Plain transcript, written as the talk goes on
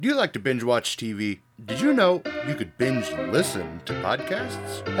Do you like to binge watch TV? Did you know you could binge listen to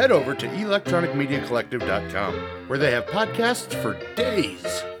podcasts? Head over to electronicmediacollective.com, where they have podcasts for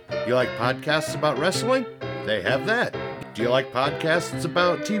days. You like podcasts about wrestling? They have that. Do you like podcasts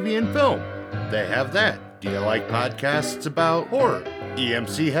about TV and film? They have that. Do you like podcasts about horror?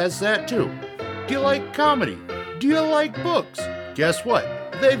 EMC has that too. Do you like comedy? Do you like books? Guess what?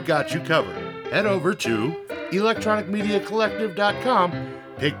 They've got you covered. Head over to electronicmediacollective.com.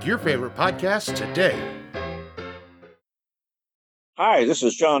 Pick your favorite podcast today. Hi, this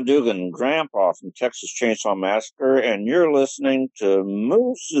is John Dugan, Grandpa from Texas Chainsaw Massacre, and you're listening to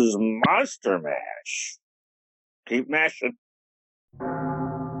Moose's Monster Mash. Keep mashing.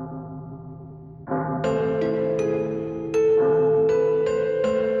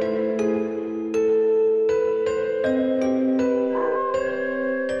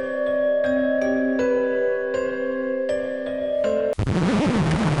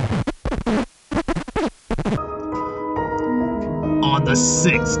 On the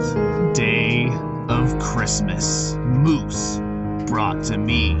 6th day of Christmas, Moose brought to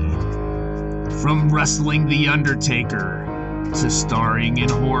me. From wrestling The Undertaker to starring in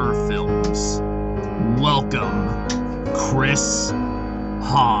horror films, welcome, Chris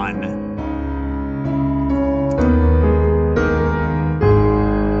Hahn.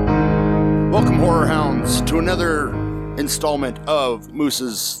 Welcome, Horror Hounds, to another installment of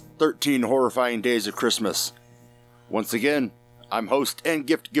Moose's 13 Horrifying Days of Christmas. Once again, I'm host and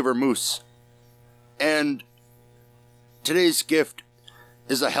gift giver Moose, and today's gift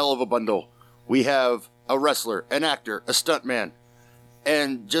is a hell of a bundle. We have a wrestler, an actor, a stuntman,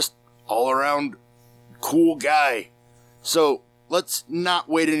 and just all around cool guy. So let's not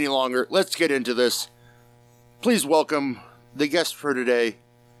wait any longer. Let's get into this. Please welcome the guest for today,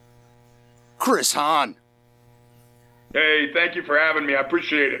 Chris Hahn. Hey, thank you for having me. I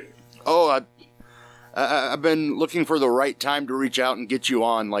appreciate it. Oh, I've been looking for the right time to reach out and get you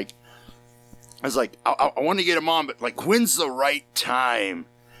on. Like, I was like, I want to get him on, but like, when's the right time?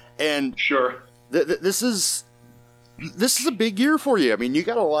 And Sure. This is a big year for you. I mean, you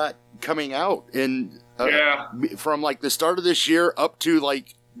got a lot coming out in from like the start of this year up to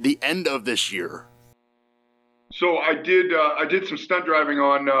like the end of this year. So I did some stunt driving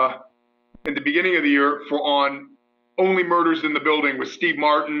on in the beginning of the year on Only Murders in the Building with Steve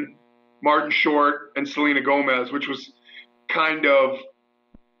Martin, Martin Short, and Selena Gomez, which was kind of,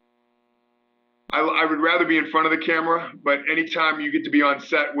 I would rather be in front of the camera, but anytime you get to be on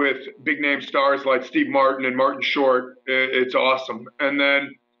set with big name stars like Steve Martin and Martin Short, it's awesome. And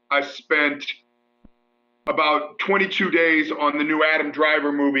then I spent about 22 days on the new Adam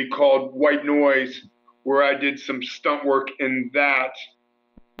Driver movie called White Noise, where I did some stunt work in that.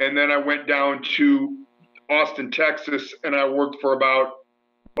 And then I went down to Austin, Texas, and I worked for about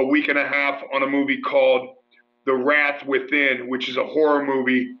a week and a half on a movie called The Wrath Within, which is a horror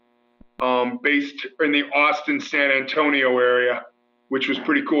movie based in the Austin, San Antonio area, which was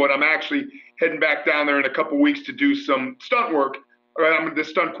pretty cool. And I'm actually heading back down there in a couple weeks to do some stunt work. I'm the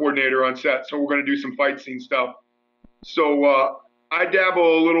stunt coordinator on set, so we're going to do some fight scene stuff. So I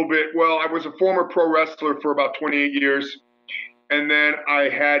dabble a little bit. Well, I was a former pro wrestler for about 28 years, and then I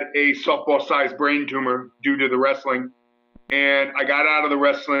had a softball-sized brain tumor due to the wrestling. And I got out of the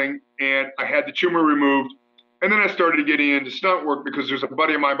wrestling and I had the tumor removed. And then I started getting into stunt work because there's a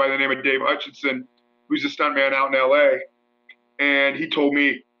buddy of mine by the name of Dave Hutchinson, who's a stuntman out in LA. And he told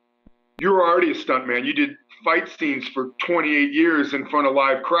me, "You were already a stuntman. You did fight scenes for 28 years in front of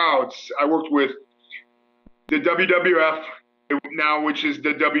live crowds." I worked with the WWF now, which is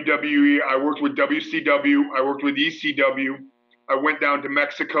the WWE. I worked with WCW. I worked with ECW. I went down to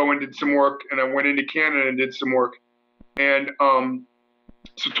Mexico and did some work. And I went into Canada and did some work. And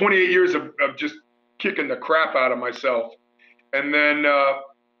so 28 years of just kicking the crap out of myself. And then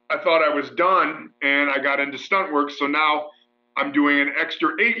I thought I was done and I got into stunt work. So now I'm doing an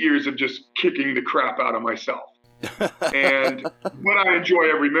extra 8 years of just kicking the crap out of myself. But I enjoy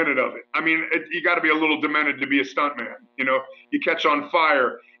every minute of it. I mean, you got to be a little demented to be a stuntman. You know, you catch on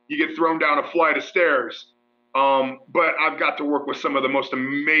fire, you get thrown down a flight of stairs. But I've got to work with some of the most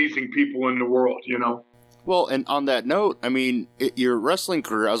amazing people in the world, you know. Well, and on that note, I mean, your wrestling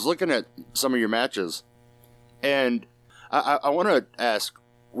career, I was looking at some of your matches, and I want to ask,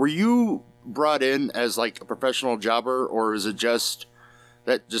 were you brought in as like a professional jobber, or is it just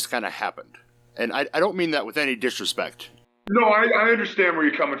that just kind of happened? And I don't mean that with any disrespect. No, I understand where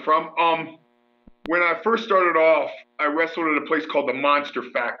you're coming from. When I first started off, I wrestled at a place called the Monster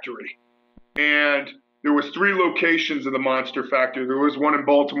Factory, and there was 3 locations of the Monster Factory. There was one in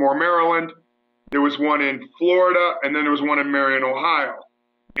Baltimore, Maryland. There was one in Florida, and then there was one in Marion, Ohio.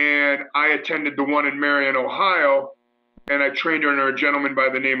 and I attended the one in Marion, Ohio, and I trained under a gentleman by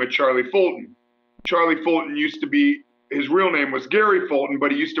the name of Charlie Fulton. Charlie Fulton his real name was Gary Fulton,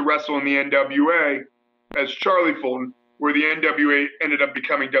 but he used to wrestle in the NWA as Charlie Fulton, where the NWA ended up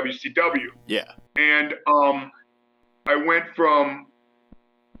becoming WCW. Yeah. And I went from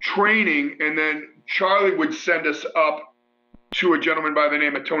training, and then Charlie would send us up to a gentleman by the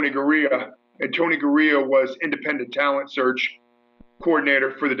name of Tony Gurria. And Tony Gurria was independent talent search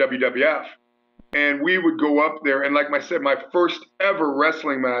coordinator for the WWF. And we would go up there, and like I said, my first ever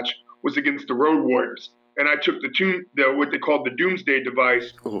wrestling match was against the Road Warriors. And I took what they called the Doomsday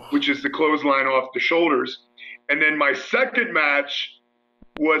device, which is the clothesline off the shoulders. And then my second match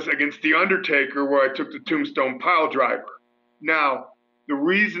was against The Undertaker, where I took the Tombstone Pile Driver. Now, the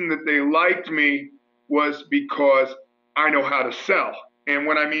reason that they liked me was because I know how to sell. And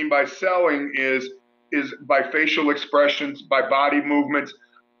what I mean by selling is by facial expressions, by body movements.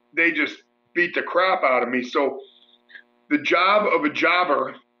 They just beat the crap out of me. So the job of a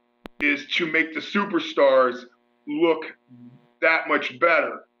jobber is to make the superstars look that much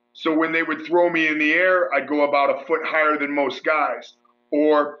better. So when they would throw me in the air, I'd go about a foot higher than most guys.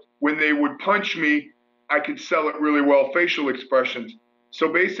 Or when they would punch me, I could sell it really well, facial expressions.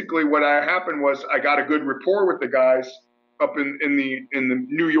 So basically what happened was I got a good rapport with the guys up in the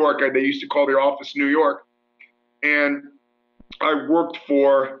New York, they used to call their office New York. And I worked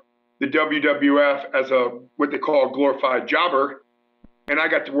for the WWF as what they call a glorified jobber. And I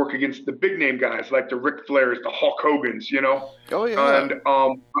got to work against the big name guys like the Ric Flairs, the Hulk Hogans, you know? Oh, yeah.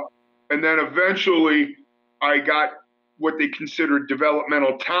 And then eventually I got what they considered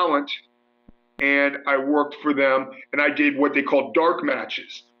developmental talent, and I worked for them, and I did what they call dark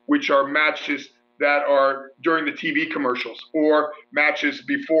matches, which are matches that are during the TV commercials or matches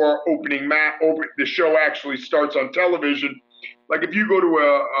before the show actually starts on television. Like if you go to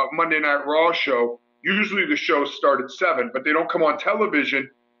a Monday Night Raw show, usually the shows start at 7, but they don't come on television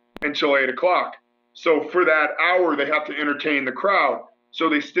until 8 o'clock. So for that hour, they have to entertain the crowd. So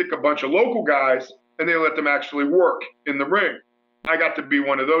they stick a bunch of local guys and they let them actually work in the ring. I got to be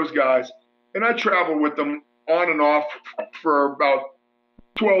one of those guys. And I traveled with them on and off for about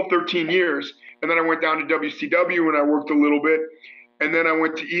 12, 13 years. And then I went down to WCW and I worked a little bit. And then I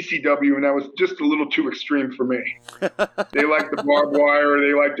went to ECW, and that was just a little too extreme for me. They liked the barbed wire,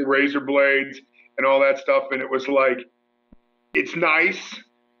 they liked the razor blades and all that stuff. And it was like, it's nice.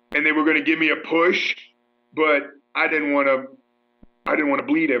 And they were going to give me a push, but I didn't want to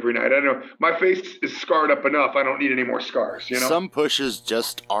bleed every night. I don't know. My face is scarred up enough. I don't need any more scars, you know? Some pushes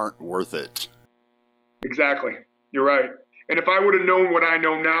just aren't worth it. Exactly. You're right. And if I would have known what I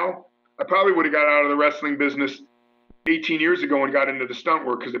know now, I probably would have got out of the wrestling business 18 years ago and got into the stunt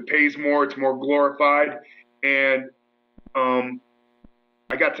work because it pays more, it's more glorified, and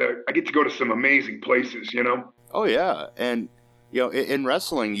I get to go to some amazing places, you know? Oh, yeah. And, you know, in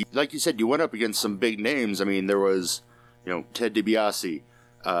wrestling, like you said, you went up against some big names. I mean, there was, you know, Ted DiBiase,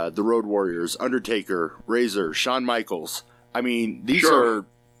 the Road Warriors, Undertaker, Razor, Shawn Michaels. I mean, these are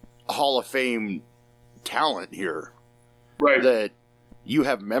Hall of Fame talent here. Right. That you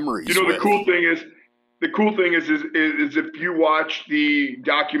have memories with. The cool thing is if you watch the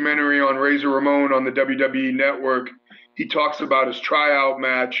documentary on Razor Ramon on the WWE Network, he talks about his tryout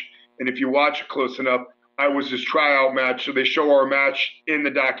match. And if you watch it close enough, I was his tryout match. So they show our match in the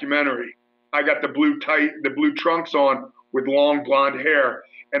documentary. I got the blue trunks on with long blonde hair,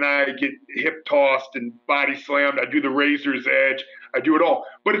 and I get hip tossed and body slammed. I do the razor's edge. I do it all.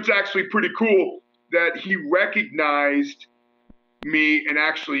 But it's actually pretty cool that he recognized me and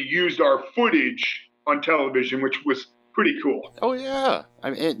actually used our footage on television, which was pretty cool. Oh, yeah. I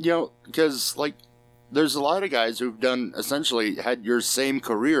mean, you know, because, like, there's a lot of guys who've had your same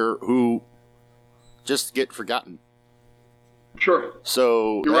career who just get forgotten. Sure.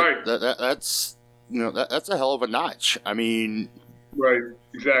 So you're right. That's, you know, that's a hell of a notch. I mean. Right.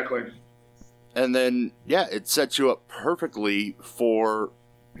 Exactly. And then, yeah, it sets you up perfectly for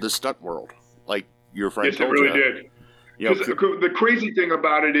the stunt world. Like your friend told you. Yes, it really did. Because the crazy thing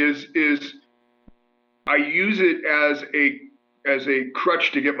about it is I use it as a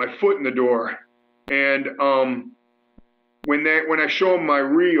crutch to get my foot in the door. And when I show them my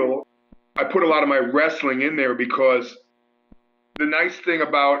reel, I put a lot of my wrestling in there because the nice thing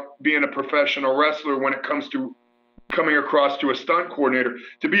about being a professional wrestler when it comes to coming across to a stunt coordinator,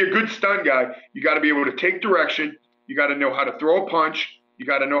 to be a good stunt guy, you got to be able to take direction. You got to know how to throw a punch. You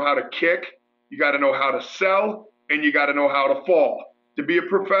got to know how to kick. You got to know how to sell, and you got to know how to fall. To be a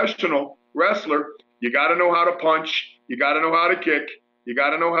professional wrestler, you got to know how to punch. You got to know how to kick. You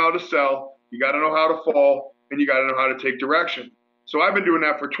got to know how to sell. You got to know how to fall, and you got to know how to take direction. So I've been doing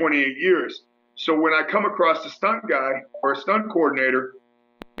that for 28 years. So when I come across a stunt guy or a stunt coordinator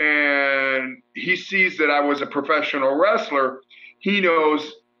and he sees that I was a professional wrestler, he knows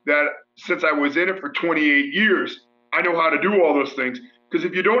that since I was in it for 28 years, I know how to do all those things. Because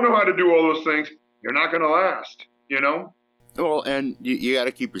if you don't know how to do all those things, you're not going to last, you know? Well, and you got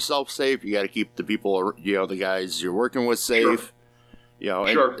to keep yourself safe. You got to keep the people, the guys you're working with safe. Sure. And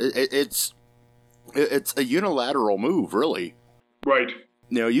Sure. it's a unilateral move, really. Right.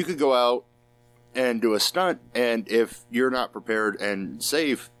 You could go out and do a stunt, and if you're not prepared and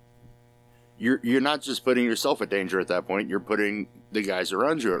safe, you're not just putting yourself at danger at that point. You're putting the guys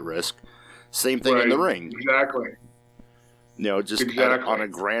around you at risk. Same thing in the ring. Exactly. Just on a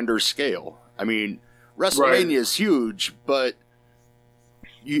grander scale. I mean, WrestleMania is huge, but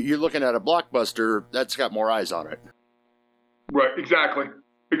you're looking at a blockbuster that's got more eyes on it. Right. Exactly.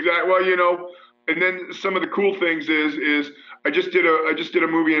 Well, and then some of the cool things is I just did a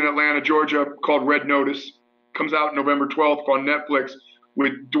movie in Atlanta, Georgia called Red Notice. Comes out November 12th on Netflix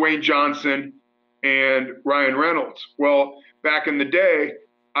with Dwayne Johnson and Ryan Reynolds. Well, back in the day,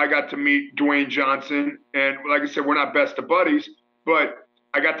 I got to meet Dwayne Johnson, and like I said, we're not best of buddies, but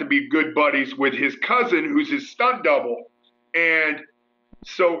I got to be good buddies with his cousin, who's his stunt double. And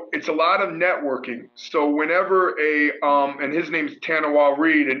so it's a lot of networking. So whenever and his name's Tanawa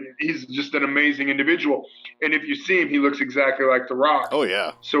Reed, and he's just an amazing individual. And if you see him, he looks exactly like The Rock. Oh,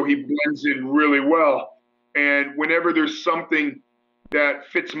 yeah. So he blends in really well. And whenever there's something that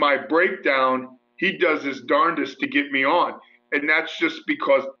fits my breakdown, he does his darndest to get me on. And that's just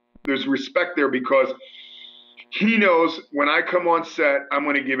because there's respect there, because he knows when I come on set, I'm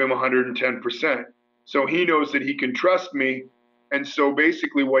going to give him 110%. So he knows that he can trust me. And so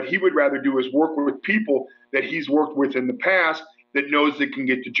basically what he would rather do is work with people that he's worked with in the past that knows they can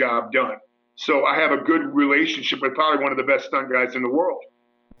get the job done. So I have a good relationship with probably one of the best stunt guys in the world.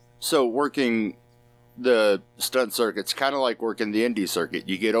 So working the stunt circuit's kind of like working the indie circuit.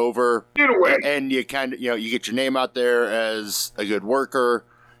 You get over and you kind of, you get your name out there as a good worker,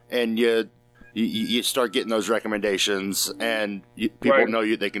 and you start getting those recommendations, and people know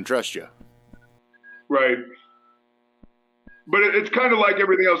you, they can trust you. Right. But it's kind of like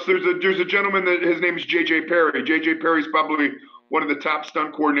everything else. There's a gentleman that his name is J.J. Perry. J.J. Perry's probably one of the top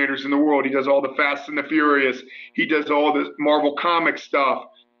stunt coordinators in the world. He does all the Fast and the Furious. He does all the Marvel comic stuff.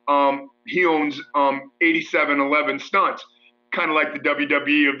 He owns 8711 Stunts, kind of like the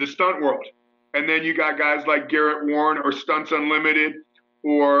WWE of the stunt world. And then you got guys like Garrett Warren or Stunts Unlimited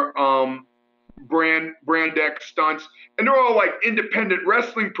or Brand X Stunts. And they're all like independent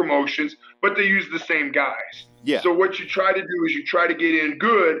wrestling promotions, but they use the same guys. Yeah. So what you try to do is you try to get in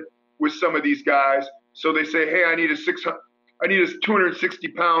good with some of these guys. So they say, hey, I need a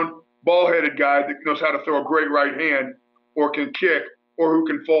 260-pound ball-headed guy that knows how to throw a great right hand or can kick, or who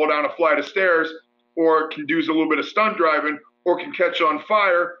can fall down a flight of stairs, or can do a little bit of stunt driving, or can catch on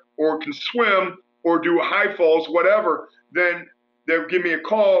fire, or can swim, or do high falls, whatever, then they'll give me a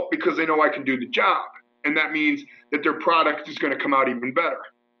call because they know I can do the job. And that means that their product is going to come out even better.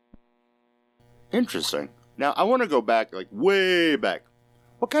 Interesting. Now, I want to go back, like, way back.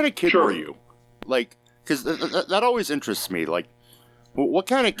 What kind of kid were you? Like, because that always interests me. Like, what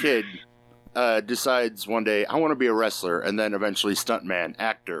kind of kid decides one day, I want to be a wrestler, and then eventually stuntman,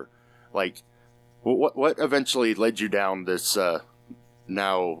 actor? Like, what eventually led you down this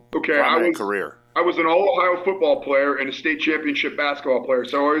now prominent career? I was an all-Ohio football player and a state championship basketball player,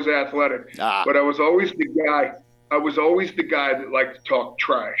 so I was athletic. But I was always the guy. I was always the guy that liked to talk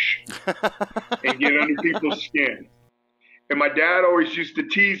trash and get under people's skin. And my dad always used to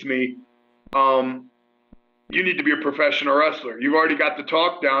tease me, you need to be a professional wrestler. You've already got the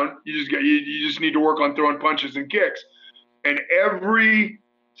talk down. You just need to work on throwing punches and kicks. And every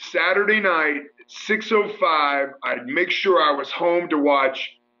Saturday night, 6:05, I'd make sure I was home to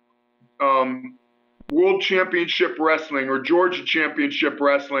watch World Championship Wrestling or Georgia Championship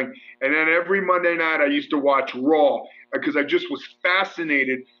Wrestling. And then every Monday night I used to watch Raw because I just was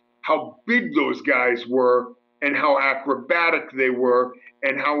fascinated how big those guys were and how acrobatic they were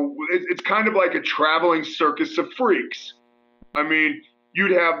and how it's kind of like a traveling circus of freaks. I mean,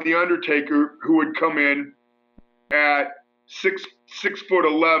 you'd have The Undertaker who would come in at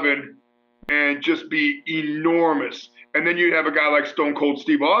 6'11" and just be enormous. And then you'd have a guy like Stone Cold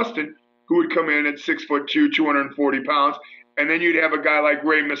Steve Austin who would come in at 6'2", 240 pounds. And then you'd have a guy like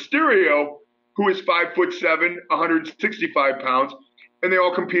Rey Mysterio, who is 5'7", 165 pounds. And they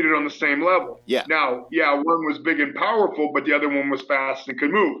all competed on the same level. Yeah. Now, one was big and powerful, but the other one was fast and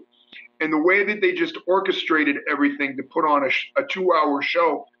could move. And the way that they just orchestrated everything to put on a 2-hour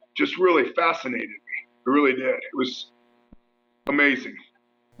show just really fascinated me. It really did. It was amazing.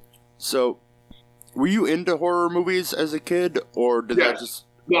 So, were you into horror movies as a kid, or did that Yes, just...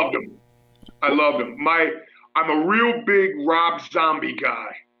 loved them. I loved them. I'm a real big Rob Zombie guy.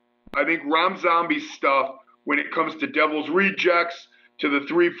 I think Rob Zombie's stuff, when it comes to Devil's Rejects, to The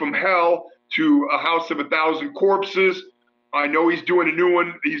Three from Hell, to A House of a Thousand Corpses, I know he's doing a new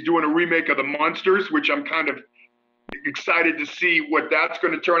one. He's doing a remake of The Munsters, which I'm kind of excited to see what that's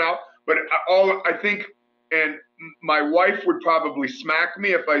going to turn out. But I think, and my wife would probably smack me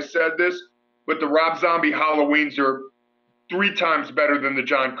if I said this, but the Rob Zombie Halloweens are 3 times better than the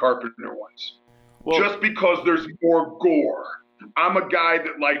John Carpenter ones. Well, just because there's more gore. I'm a guy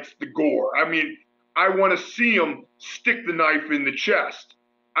that likes the gore. I mean, I want to see him stick the knife in the chest.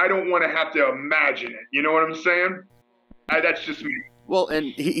 I don't want to have to imagine it. You know what I'm saying? That's just me. well, and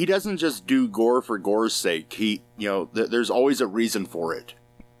he doesn't just do gore for gore's sake. He, there's always a reason for it.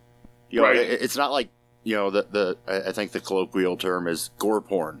 Right. It's not like, I think the colloquial term is gore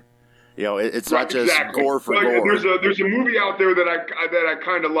porn. It's not just exactly. gore for gore. There's a movie out there that I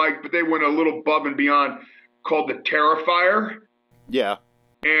kind of like, but they went a little above and beyond, called The Terrifier. Yeah.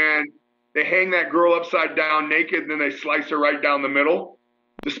 And they hang that girl upside down naked, and then they slice her right down the middle.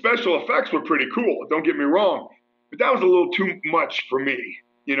 The special effects were pretty cool, don't get me wrong, but that was a little too much for me.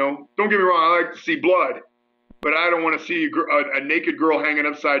 Don't get me wrong, I like to see blood, but I don't want to see a naked girl hanging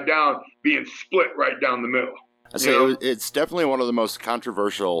upside down being split right down the middle. I say it's definitely one of the most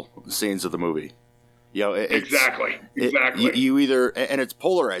controversial scenes of the movie. Exactly. You either, and it's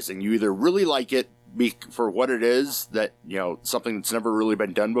polarizing. You either really like it for what it is, that something that's never really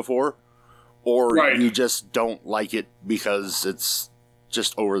been done before, or you just don't like it because it's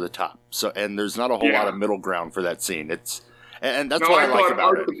just over the top. So, and there's not a whole lot of middle ground for that scene. And that's what I like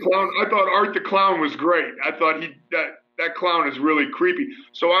about it. I thought Art the Clown was great. I thought that clown is really creepy.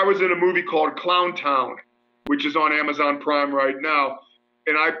 So I was in a movie called Clown Town, which is on Amazon Prime right now,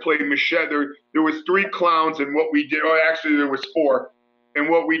 and I played Machete. There was 3 clowns, and what we did, actually there was 4, and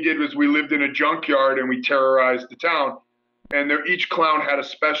what we did was we lived in a junkyard and we terrorized the town, and each clown had a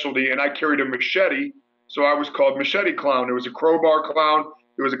specialty, and I carried a machete, so I was called Machete Clown. There was a crowbar clown,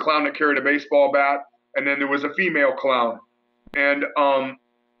 there was a clown that carried a baseball bat, and then there was a female clown, and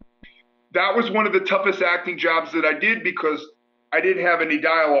that was one of the toughest acting jobs that I did because I didn't have any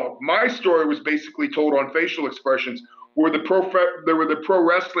dialogue. My story was basically told on facial expressions, where the pro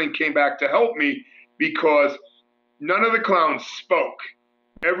wrestling came back to help me because none of the clowns spoke.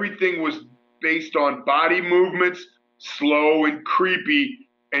 Everything was based on body movements, slow and creepy,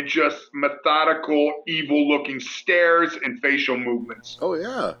 and just methodical, evil-looking stares and facial movements. Oh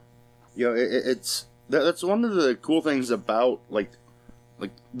yeah, that's one of the cool things about like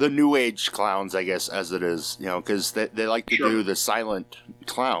the new age clowns, I guess, as it is, because they like to do the silent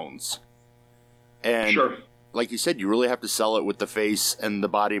clowns. And like you said, you really have to sell it with the face and the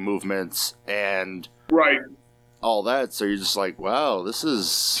body movements and all that. So you're just like, wow, this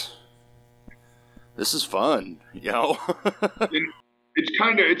is fun, It's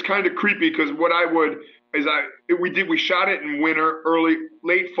kind of creepy because what I would is we shot it in winter,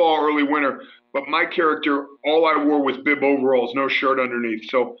 late fall, early winter. But my character, all I wore was bib overalls, no shirt underneath.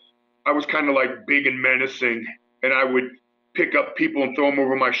 So I was kind of like big and menacing, and I would pick up people and throw them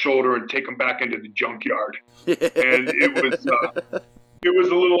over my shoulder and take them back into the junkyard. And it was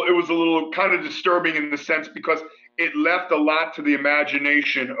a little kind of disturbing in the sense because it left a lot to the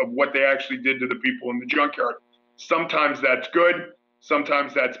imagination of what they actually did to the people in the junkyard. Sometimes that's good,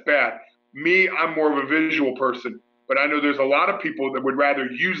 sometimes that's bad. Me, I'm more of a visual person. But I know there's a lot of people that would rather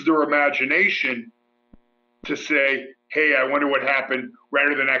use their imagination to say, hey, I wonder what happened,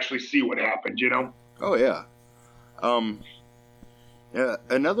 rather than actually see what happened, Oh, yeah.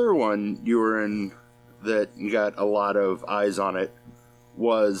 Another one you were in that got a lot of eyes on it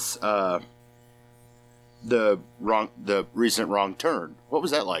was the recent Wrong Turn. What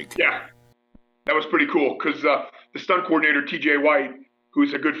was that like? Yeah, that was pretty cool because the stunt coordinator, TJ White,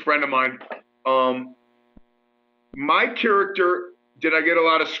 who's a good friend of mine, my character, did I get a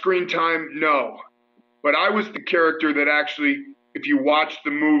lot of screen time? No. But I was the character that actually, if you watch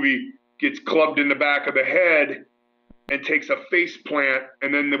the movie, gets clubbed in the back of the head and takes a face plant,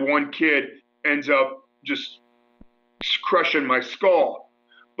 and then the one kid ends up just crushing my skull.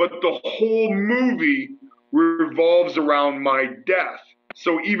 But the whole movie revolves around my death.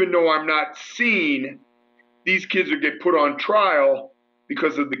 So even though I'm not seen, these kids would get put on trial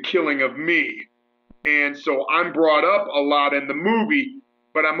because of the killing of me. And so I'm brought up a lot in the movie,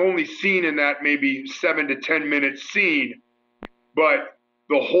 but I'm only seen in that maybe 7 to 10 minute scene. But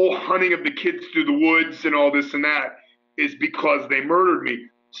the whole hunting of the kids through the woods and all this and that is because they murdered me.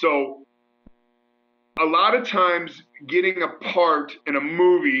 So a lot of times getting a part in a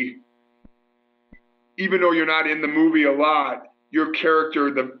movie, even though you're not in the movie a lot, your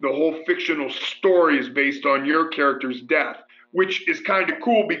character, the whole fictional story is based on your character's death, which is kind of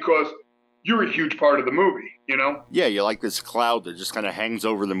cool because you're a huge part of the movie, you know? Yeah, you're like this cloud that just kind of hangs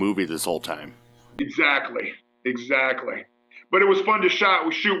over the movie this whole time. Exactly. But it was fun to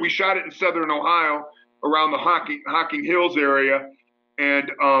shoot. We shot it in Southern Ohio around the Hocking Hills area.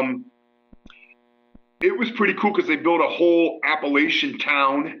 And it was pretty cool because they built a whole Appalachian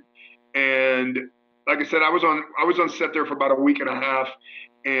town. And like I said, I was on set there for about a week and a half.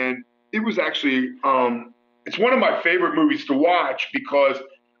 And it was actually, it's one of my favorite movies to watch because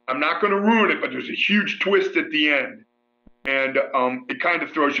I'm not going to ruin it, but there's a huge twist at the end. And it kind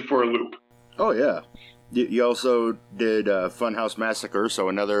of throws you for a loop. Oh, yeah. You also did Funhouse Massacre, so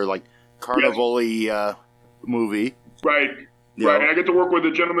another, like, carnival-y movie. Right. Right. And I get to work with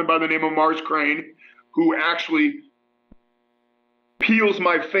a gentleman by the name of Mars Crane who actually peels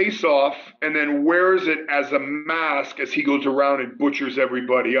my face off and then wears it as a mask as he goes around and butchers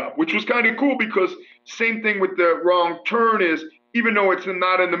everybody up, which was kind of cool because same thing with The Wrong Turn is, even though it's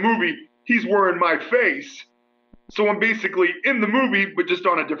not in the movie, he's wearing my face. So I'm basically in the movie, but just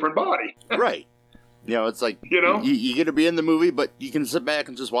on a different body. Right. You know, it's like, you know, you get to be in the movie, but you can sit back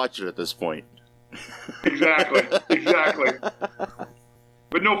and just watch it at this point. Exactly.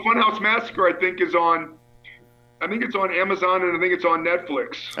 But no, Funhouse Massacre, I think it's on Amazon and I think it's on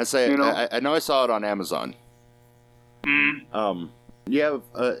Netflix. I know I saw it on Amazon. Mm. You have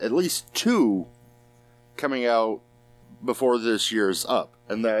at least 2 coming out before this year's up,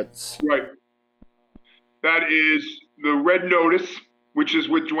 and that's... Right. That is The Red Notice, which is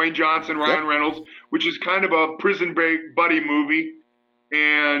with Dwayne Johnson, Ryan Reynolds, which is kind of a prison break buddy movie.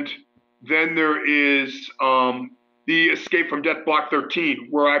 And then there is The Escape from Death Block 13,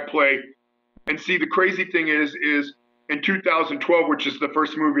 where I play. And see, the crazy thing is in 2012, which is the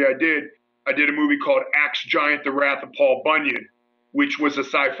first movie I did a movie called Axe Giant, The Wrath of Paul Bunyan, which was a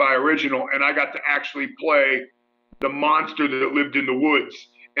sci-fi original. And I got to actually play the monster that lived in the woods.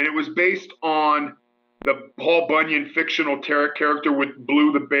 And it was based on the Paul Bunyan fictional character with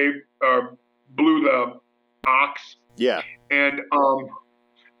Blue the ox. Yeah. And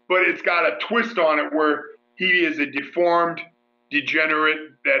but it's got a twist on it where he is a deformed degenerate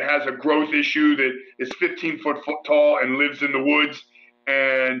that has a growth issue that is 15 foot tall and lives in the woods.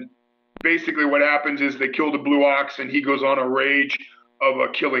 And basically what happens is they kill the blue ox and he goes on a rage of a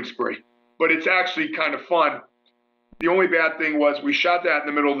killing spree. But it's actually kind of fun. The only bad thing was we shot that in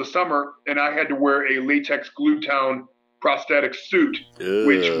the middle of the summer, and I had to wear a latex glue-town prosthetic suit,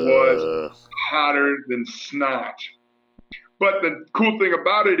 which was hotter than snot. But the cool thing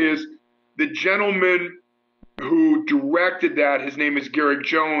about it is the gentleman who directed that, his name is Garrick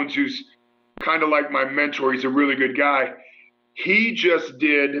Jones, who's kind of like my mentor. He's a really good guy. He just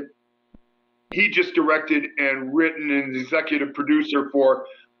directed and written and executive producer for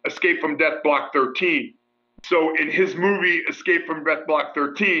Escape from Death Block 13. So in his movie, Escape from Death Block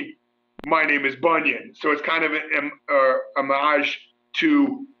 13, my name is Bunyan. So it's kind of an homage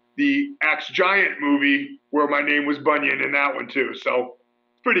to the Axe Giant movie where my name was Bunyan in that one too. So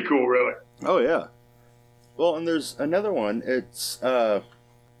it's pretty cool, really. Oh, yeah. Well, and there's another one. It's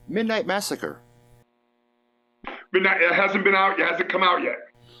Midnight Massacre. It hasn't been out. It hasn't come out yet.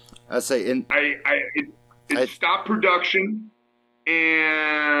 I say it stopped production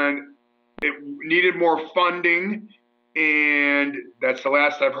and it needed more funding, and that's the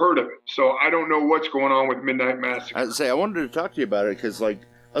last I've heard of it. So I don't know what's going on with Midnight Massacre. I wanted to talk to you about it because, like,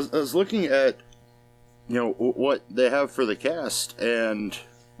 I was looking at, you know, what they have for the cast, and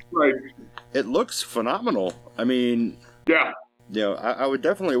right, it looks phenomenal. I mean, yeah, you know, I would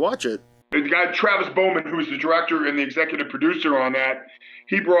definitely watch it. The guy Travis Bowman, who's the director and the executive producer on that,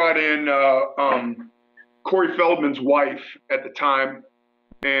 he brought in Corey Feldman's wife at the time,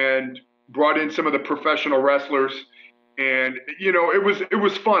 and brought in some of the professional wrestlers, and you know it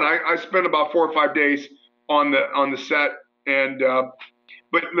was fun. I spent about 4 or 5 days on the set, and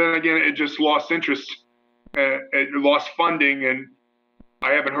but then again it just lost interest, it lost funding, and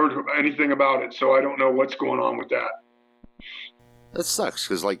I haven't heard anything about it, so I don't know what's going on with that. That sucks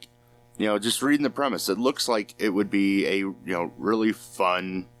because, like, you know, just reading the premise, it looks like it would be a, you know, really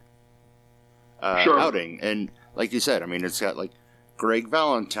fun outing, and like you said, I mean, it's got like Greg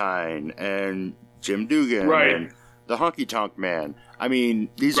Valentine and Jim Dugan and the Honky Tonk Man. I mean,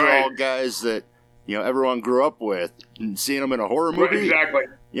 these are all guys that, you know, everyone grew up with, and seeing them in a horror movie. Right, exactly.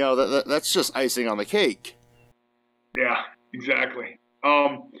 You know, that's just icing on the cake. Yeah, exactly.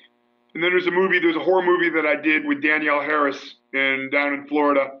 And then there's a horror movie that I did with Danielle Harris down in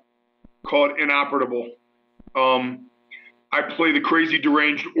Florida called Inoperable. I play the crazy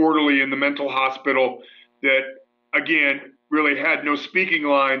deranged orderly in the mental hospital that, again, really had no speaking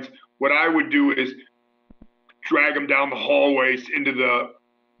lines. What I would do is drag them down the hallways into the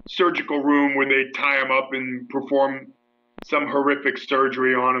surgical room where they tie them up and perform some horrific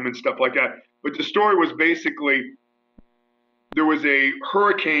surgery on them and stuff like that. But the story was basically there was a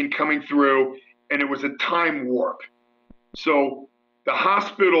hurricane coming through and it was a time warp. So the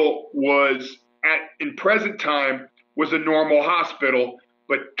hospital was in present time was a normal hospital,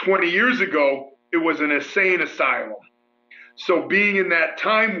 but 20 years ago, it was an insane asylum. So being in that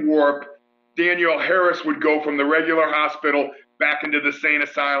time warp, Danielle Harris would go from the regular hospital back into the insane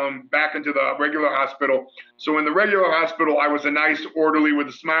asylum, back into the regular hospital. So in the regular hospital, I was a nice orderly with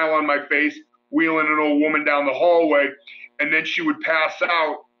a smile on my face, wheeling an old woman down the hallway. And then she would pass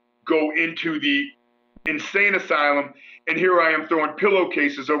out, go into the insane asylum. And here I am throwing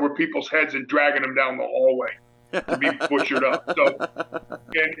pillowcases over people's heads and dragging them down the hallway to be butchered up. So,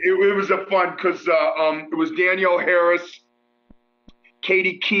 and it was a fun because it was Danielle Harris,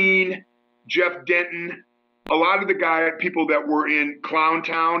 Katie Keene, Jeff Denton, a lot of the people that were in Clown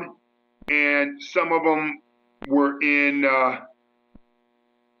Town, and some of them were in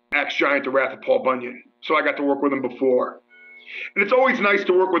Axe Giant, The Wrath of Paul Bunyan. So I got to work with them before. And it's always nice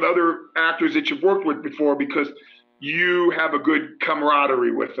to work with other actors that you've worked with before because you have a good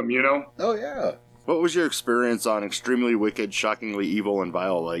camaraderie with them, you know? Oh, yeah. What was your experience on Extremely Wicked, Shockingly Evil, and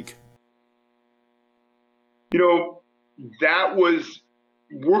Vile like? You know, that was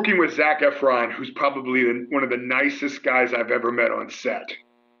working with Zac Efron, who's probably one of the nicest guys I've ever met on set.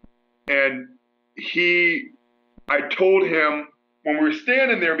 And I told him when we were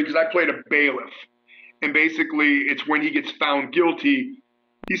standing there, because I played a bailiff, and basically it's when he gets found guilty,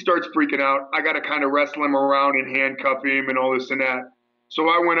 he starts freaking out. I got to kind of wrestle him around and handcuff him and all this and that. So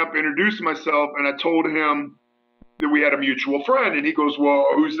I went up, introduced myself, and I told him that we had a mutual friend. And he goes, well,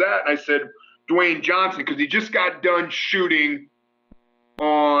 who's that? And I said, Dwayne Johnson, because he just got done shooting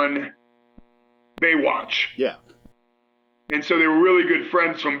on Baywatch. Yeah. And so they were really good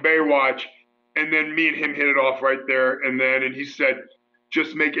friends from Baywatch. And then me and him hit it off right there. And he said,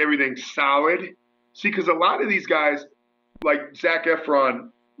 just make everything solid. See, because a lot of these guys, like Zac Efron,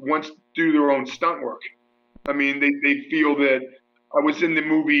 wants to do their own stunt work. I mean, they feel that I was in the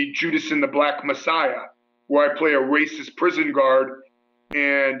movie Judas and the Black Messiah, where I play a racist prison guard,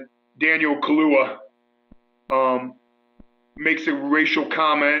 and Daniel Kaluuya makes a racial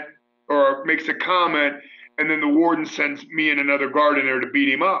comment or makes a comment, and then the warden sends me and another guard in there to beat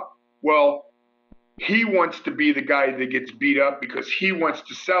him up. Well, he wants to be the guy that gets beat up because he wants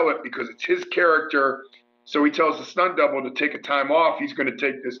to sell it because it's his character. So he tells the stunt double to take a time off. He's going to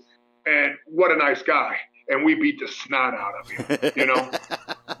take this. And what a nice guy. And we beat the snot out of him, you know.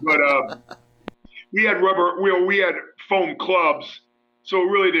 But we had foam clubs, so it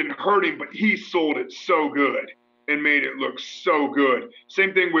really didn't hurt him, but he sold it so good and made it look so good.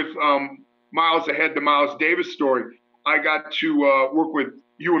 Same thing with Miles Ahead, the Miles Davis story. I got to work with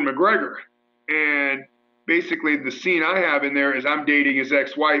Ewan McGregor. And basically the scene I have in there is I'm dating his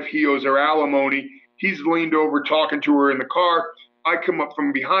ex-wife. He owes her alimony. He's leaned over talking to her in the car. I come up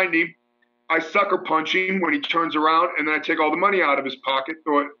from behind him. I sucker punch him when he turns around, and then I take all the money out of his pocket,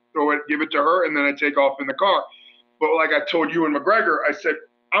 throw it, give it to her, and then I take off in the car. But like I told Ewan McGregor, I said,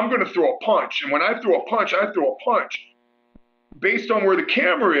 I'm going to throw a punch. And when I throw a punch, I throw a punch. Based on where the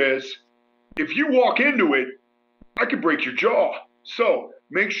camera is, if you walk into it, I could break your jaw. So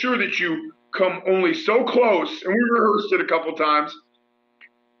make sure that you come only so close. And we rehearsed it a couple times.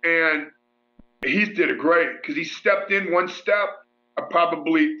 And he did it great because he stepped in one step,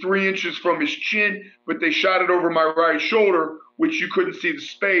 probably 3 inches from his chin, but they shot it over my right shoulder, which you couldn't see the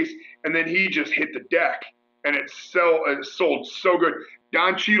space. And then he just hit the deck. And it sold so good.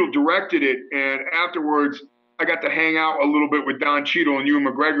 Don Cheadle directed it, and afterwards, I got to hang out a little bit with Don Cheadle and Ewan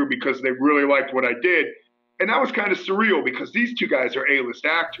McGregor because they really liked what I did. And that was kind of surreal because these two guys are A-list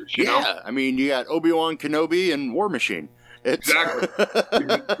actors, you know? Yeah, I mean, you got Obi-Wan Kenobi and War Machine. Exactly.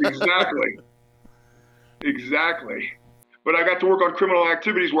 Exactly. But I got to work on Criminal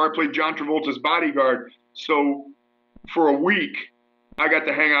Activities where I played John Travolta's bodyguard. So for a week, I got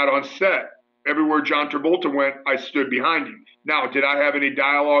to hang out on set. Everywhere John Travolta went, I stood behind him. Now, did I have any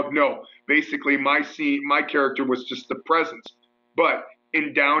dialogue? No. Basically, my character was just the presence. But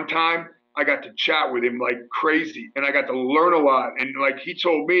in downtime, I got to chat with him like crazy, and I got to learn a lot. And like he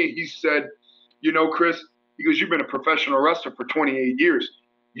told me, he said, you know, Chris, he goes, you've been a professional wrestler for 28 years.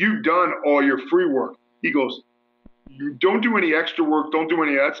 You've done all your free work. He goes, you don't do any extra work. Don't do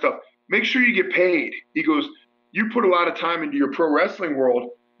any of that stuff. Make sure you get paid. He goes, you put a lot of time into your pro wrestling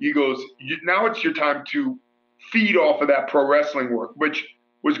world. He goes, now it's your time to feed off of that pro wrestling work, which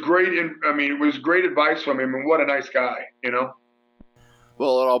was great. It was great advice from him, and what a nice guy, you know?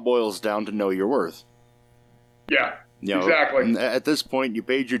 Well, it all boils down to know your worth. Yeah, You know, exactly. At this point, you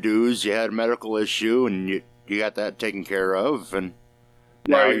paid your dues, you had a medical issue, and you got that taken care of, and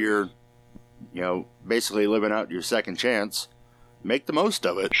now Right. you're, basically living out your second chance. Make the most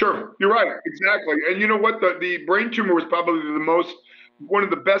of it. Sure, you're right, exactly. And you know what? The brain tumor was probably one of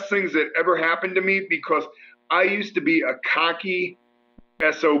the best things that ever happened to me, because I used to be a cocky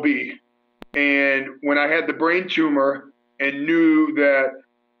SOB. And when I had the brain tumor and knew that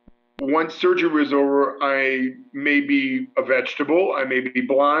once surgery was over, I may be a vegetable, I may be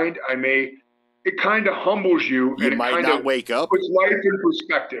blind, it kind of humbles you. You and might it kind not of wake up. puts life in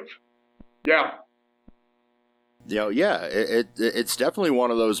perspective. Yeah. It's definitely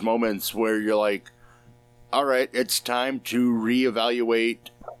one of those moments where you're like, all right, it's time to reevaluate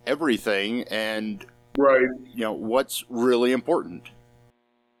everything and, Right. what's really important.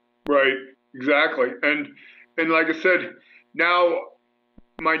 Right, exactly. And like I said, now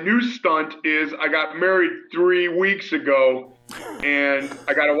my new stunt is I got married 3 weeks ago, and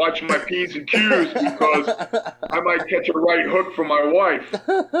I got to watch my P's and Q's because I might catch a right hook from my wife,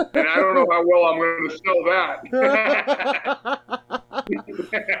 and I don't know how well I'm going to sell that.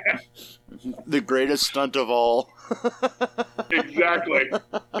 The greatest stunt of all. Exactly,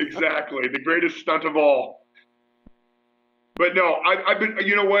 the greatest stunt of all. But no, I've been.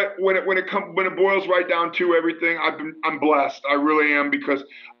 You know what? When it boils right down to everything, I'm blessed. I really am, because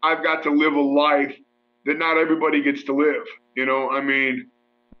I've got to live a life that not everybody gets to live.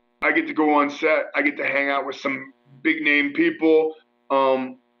 I get to go on set. I get to hang out with some big name people.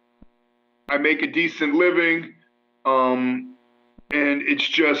 I make a decent living, and it's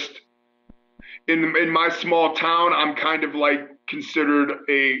just in my small town, I'm kind of like considered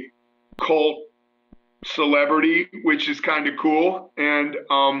a cult celebrity, which is kind of cool. And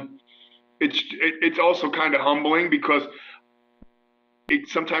it's also kind of humbling, because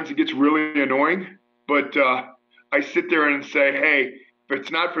sometimes it gets really annoying, but I sit there and say, hey, if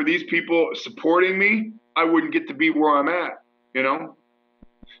it's not for these people supporting me, I wouldn't get to be where I'm at,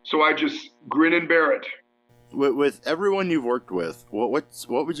 so I just grin and bear it. With everyone you've worked with, what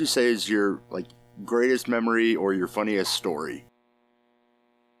would you say is your greatest memory or your funniest story?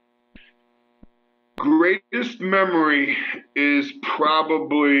 Greatest memory is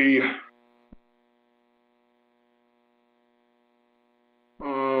probably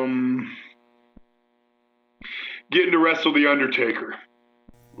getting to wrestle The Undertaker.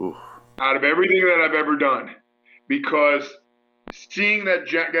 Ooh. Out of everything that I've ever done, because seeing that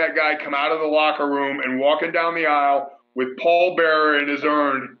guy come out of the locker room and walking down the aisle with Paul Bearer in his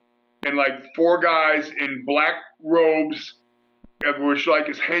urn, and like 4 guys in black robes, which like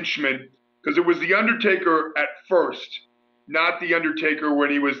his henchmen, because it was The Undertaker at first, not The Undertaker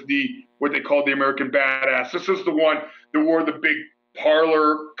when he was what they called the American Badass. This is the one that wore the big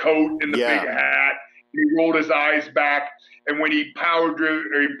parlor coat and the big hat. He rolled his eyes back, and when he power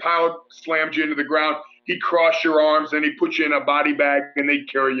slammed you into the ground, he'd cross your arms and he'd put you in a body bag and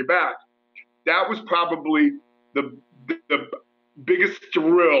they'd carry you back. That was probably the biggest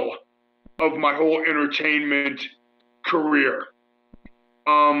thrill of my whole entertainment career.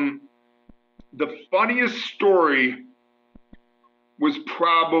 The funniest story was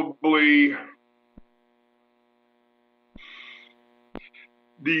probably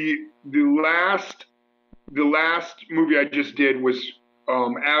the last movie I just did was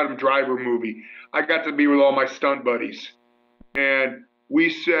Adam Driver movie. I got to be with all my stunt buddies, and we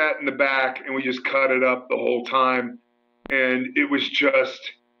sat in the back and we just cut it up the whole time. And it was just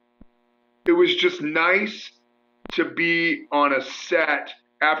nice to be on a set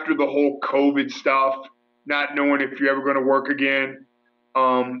after the whole COVID stuff, not knowing if you're ever going to work again.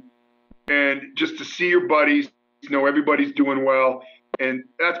 And just to see your buddies, know everybody's doing well. And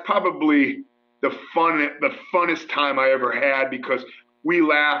that's probably the funnest time I ever had, because we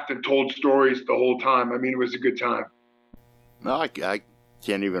laughed and told stories the whole time. It was a good time. No, I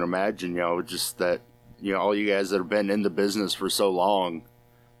can't even imagine, just that, all you guys that have been in the business for so long,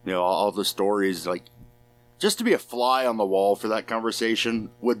 all the stories, just to be a fly on the wall for that conversation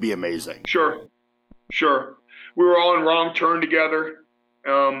would be amazing. Sure. We were all in Wrong Turn together.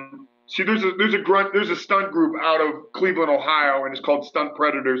 See, there's a stunt group out of Cleveland, Ohio, and it's called Stunt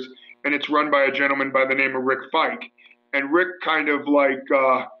Predators, and it's run by a gentleman by the name of Rick Fike. And Rick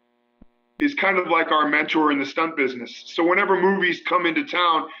is kind of like our mentor in the stunt business. So whenever movies come into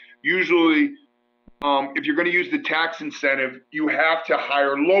town, usually, if you're going to use the tax incentive, you have to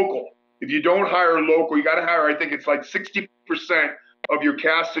hire local. If you don't hire local, you got to hire, I think it's like 60% of your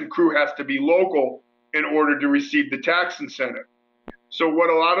cast and crew has to be local. in order to receive the tax incentive. So what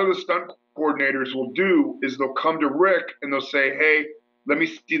a lot of the stunt coordinators will do is they'll come to Rick and they'll say, hey, let me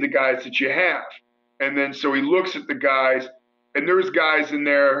see the guys that you have. And then so he looks at the guys, and there's guys in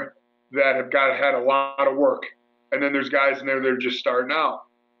there that have had a lot of work. And then there's guys in there that are just starting out.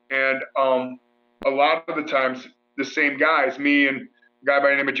 And a lot of the times, the same guys, me and a guy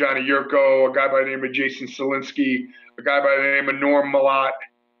by the name of Johnny Yurko, a guy by the name of Jason Selinsky, a guy by the name of Norm Malott,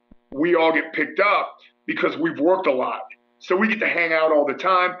 we all get picked up because we've worked a lot. So we get to hang out all the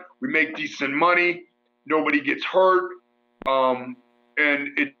time. We make decent money. Nobody gets hurt. And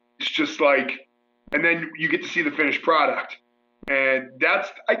it's just like, and then you get to see the finished product. And that's,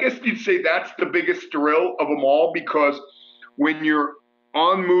 I guess you'd say that's the biggest thrill of them all, because when you're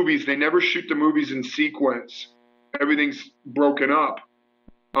on movies, they never shoot the movies in sequence. Everything's broken up.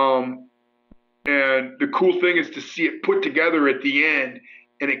 And the cool thing is to see it put together at the end,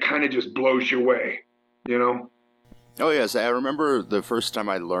 and it kind of just blows you away, you know? Oh, yes. I remember the first time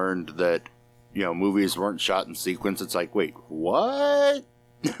I learned that, movies weren't shot in sequence. It's like, wait, what?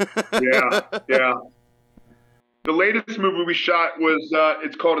 Yeah. The latest movie we shot was,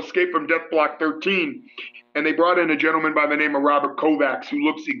 it's called Escape from Death Block 13. And they brought in a gentleman by the name of Robert Kovacs, who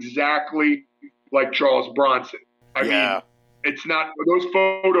looks exactly like Charles Bronson. I mean, it's not, those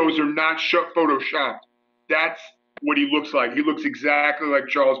photos are not photoshopped. That's what he looks like. He looks exactly like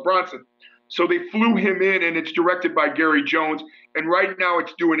Charles Bronson. So they flew him in, and it's directed by Gary Jones. And right now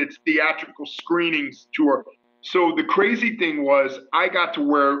it's doing its theatrical screenings tour. So the crazy thing was I got to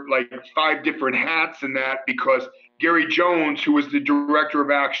wear like 5 different hats in that, because Gary Jones, who was the director of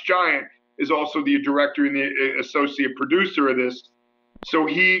Axe Giant, is also the director and the associate producer of this. So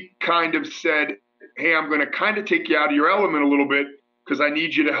he kind of said, hey, I'm going to kind of take you out of your element a little bit, because I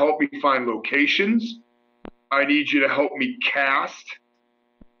need you to help me find locations. I need you to help me cast.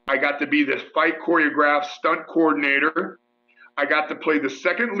 I got to be the fight choreograph stunt coordinator. I got to play the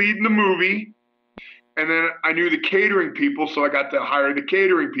second lead in the movie. And then I knew the catering people, so I got to hire the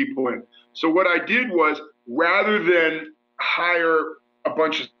catering people in. So what I did was, rather than hire a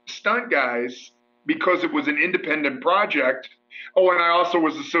bunch of stunt guys, because it was an independent project, and I also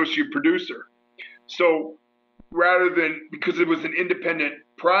was associate producer. So because it was an independent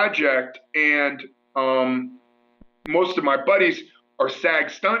project, and most of my buddies are SAG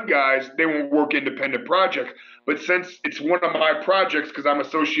stunt guys, they won't work independent projects. But since it's one of my projects, because I'm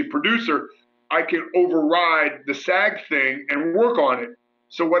associate producer, I can override the SAG thing and work on it.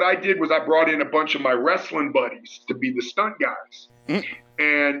 So what I did was I brought in a bunch of my wrestling buddies to be the stunt guys.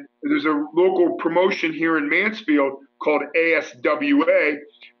 And there's a local promotion here in Mansfield called ASWA.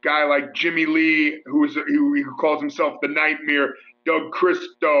 Guy like Jimmy Lee, who calls himself the Nightmare, Doug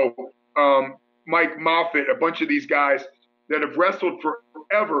Christo, Mike Moffat, a bunch of these guys that have wrestled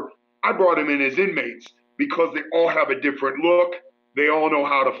forever. I brought them in as inmates because they all have a different look. They all know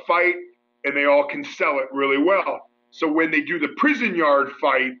how to fight, and they all can sell it really well. So when they do the prison yard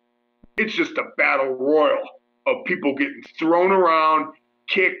fight, it's just a battle royal of people getting thrown around,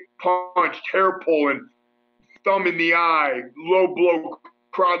 kicked, punched, hair pulling, thumb in the eye, low blow,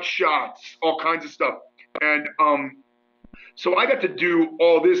 crowd shots, all kinds of stuff. And so I got to do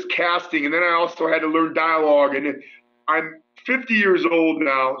all this casting, and then I also had to learn dialogue. And I'm 50 years old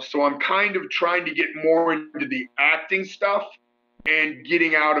now, so I'm kind of trying to get more into the acting stuff and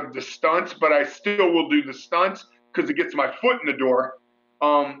getting out of the stunts, but I still will do the stunts because it gets my foot in the door.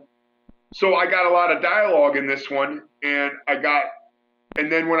 So I got a lot of dialogue in this one, and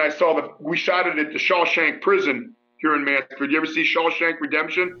then when I saw we shot it at the Shawshank Prison here in Mansfield. You ever see Shawshank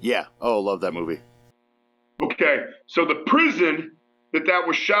Redemption? Yeah. Oh, love that movie. Okay. So the prison that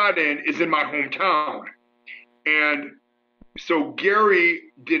was shot in is in my hometown. And so Gary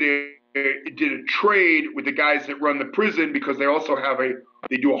did a trade with the guys that run the prison, because they also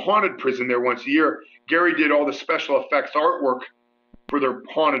they do a haunted prison there once a year. Gary did all the special effects artwork for their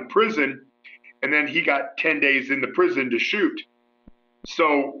haunted prison, and then he got 10 days in the prison to shoot.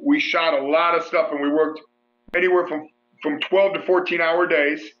 So we shot a lot of stuff, and we worked anywhere from 12 to 14-hour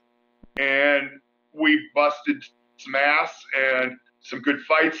days, and we busted some ass and some good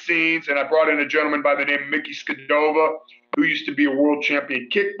fight scenes. And I brought in a gentleman by the name of Mickey Skidova, who used to be a world champion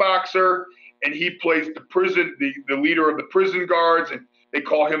kickboxer, and he plays the leader of the prison guards, and they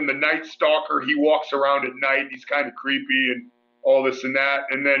call him the Night Stalker. He walks around at night. He's kind of creepy and all this and that.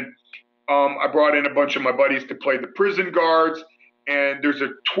 And then I brought in a bunch of my buddies to play the prison guards, and there's a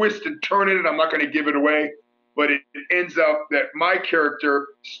twist and turn in it. I'm not going to give it away, but it ends up that my character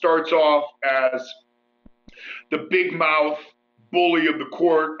starts off as the big mouth bully of the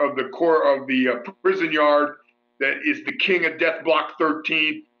prison yard that is the king of Death Block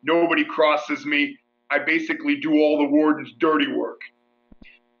 13. Nobody crosses me. I basically do all the warden's dirty work.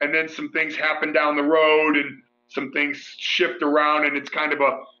 And then some things happen down the road and some things shift around, and it's kind of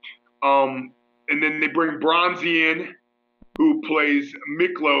and then they bring Bronzy in, who plays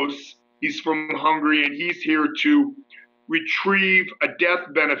Miklos. He's from Hungary, and he's here to retrieve a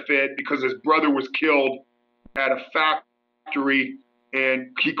death benefit because his brother was killed at a factory,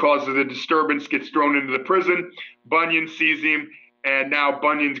 and he causes a disturbance, gets thrown into the prison. Bunyan sees him, and now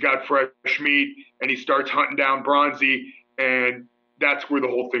Bunyan's got fresh meat, and he starts hunting down Bronzy, and that's where the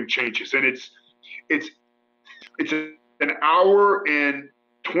whole thing changes. And it's an hour and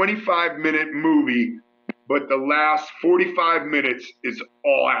 25-minute movie, but the last 45 minutes is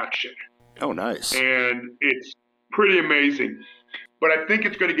all action. Oh, nice. And it's pretty amazing. But I think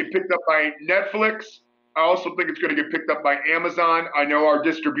it's going to get picked up by Netflix. I also think it's going to get picked up by Amazon. I know our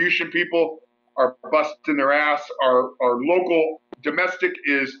distribution people are busting their ass. Our local domestic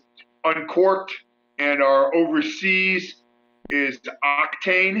is Uncorked, and our overseas is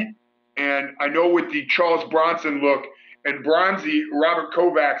Octane. And I know with the Charles Bronson look, and Bronzy, Robert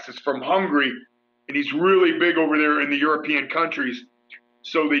Kovacs is from Hungary, and he's really big over there in the European countries.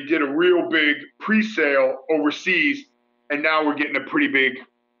 So they did a real big pre-sale overseas, and now we're getting a pretty big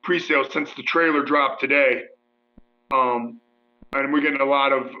pre-sale since the trailer dropped today. And we're getting a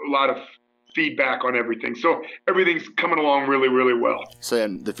lot of feedback on everything. So everything's coming along really, really well. So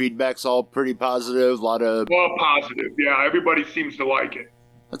the feedback's all pretty positive, a lot of... Well, positive, yeah. Everybody seems to like it.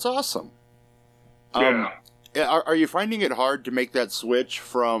 That's awesome. Yeah. Are you finding it hard to make that switch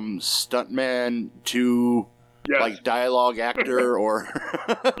from stuntman to like dialogue actor or?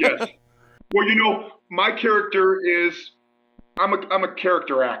 Yes. Well, my character is I'm a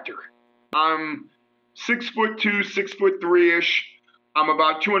character actor. I'm 6'2", 6'3" I'm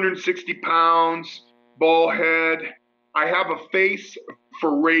about 260 pounds, bald head. I have a face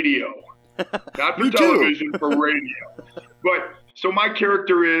for radio, not for television, for radio. But so my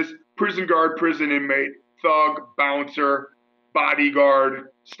character is prison guard, prison inmate, thug, bouncer, bodyguard,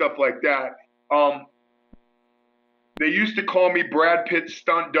 stuff like that. They used to call me Brad Pitt's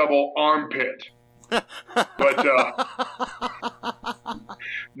stunt double, Armpit. But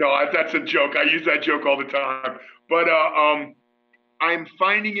no, that's a joke. I use that joke all the time. But I'm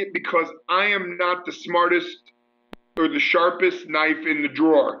finding it because I am not the smartest or the sharpest knife in the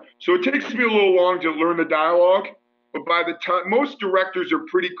drawer. So it takes me a little long to learn the dialogue. But by the time, most directors are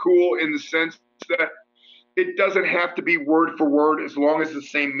pretty cool in the sense that it doesn't have to be word for word as long as the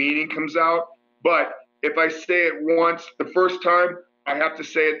same meaning comes out. But if I say it once the first time, I have to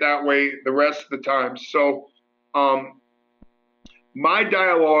say it that way the rest of the time. So my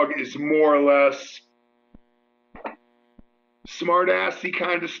dialogue is more or less smart-assy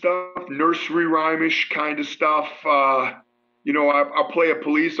kind of stuff, nursery rhyme-ish kind of stuff. I'll play a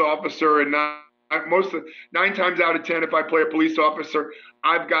police officer, and 9 times out of 10, if I play a police officer,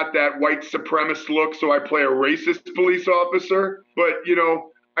 I've got that white supremacist look, so I play a racist police officer. But,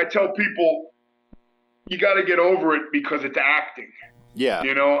 I tell people, you got to get over it because it's acting. Yeah.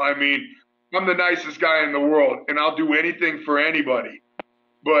 I'm the nicest guy in the world, and I'll do anything for anybody.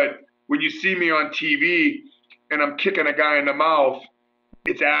 But when you see me on TV and I'm kicking a guy in the mouth,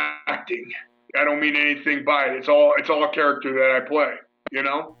 it's acting. I don't mean anything by it. It's all a character that I play,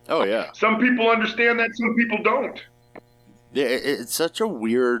 Oh, yeah. Some people understand that, some people don't. Yeah, it's such a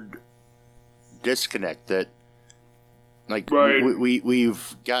weird disconnect that, like, right.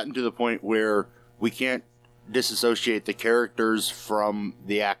 we've gotten to the point where we can't disassociate the characters from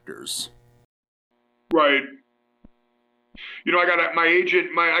the actors. Right. I got my agent,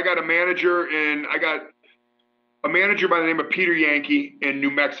 I got a manager, and I got a manager by the name of Peter Yankee in New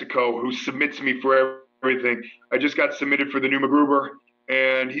Mexico who submits me for everything. I just got submitted for the new MacGruber,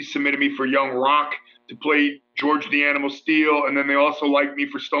 and he submitted me for Young Rock to play George the Animal Steel, and then they also liked me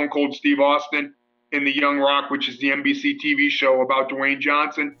for Stone Cold Steve Austin in the Young Rock, which is the NBC TV show about Dwayne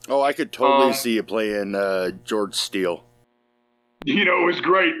Johnson. Oh, I could totally see you playing George Steele. It was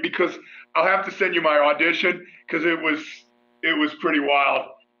great because I'll have to send you my audition because it was pretty wild.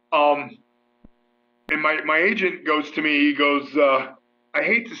 And my agent goes to me, he goes, I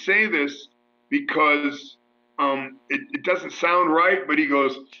hate to say this because it doesn't sound right, but he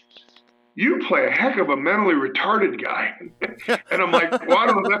goes, you play a heck of a mentally retarded guy. And I'm like, well, I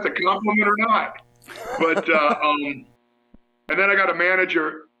don't know if that's a compliment or not. But, and then I got a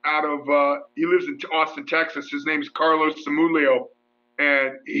manager out of, he lives in Austin, Texas. His name's Carlos Samulio.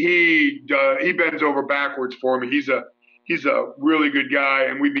 And he bends over backwards for me. He's a really good guy,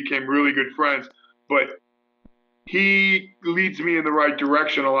 and we became really good friends. But he leads me in the right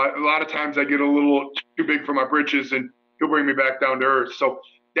direction a lot. A lot of times I get a little too big for my britches, and he'll bring me back down to earth. So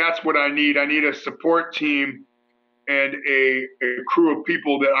that's what I need. I need a support team and a crew of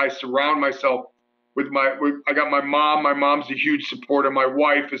people that I surround myself with. I got my mom. My mom's a huge supporter. My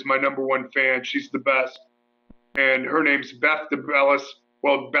wife is my number one fan. She's the best. And her name's Beth DeBellis.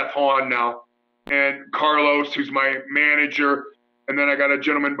 Well, Beth Hahn now. And Carlos, who's my manager. And then I got a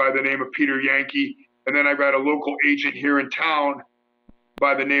gentleman by the name of Peter Yankee. And then I got a local agent here in town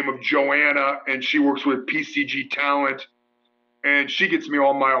by the name of Joanna, and she works with PCG Talent. And she gets me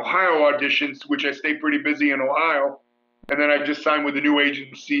all my Ohio auditions, which I stay pretty busy in Ohio. And then I just signed with a new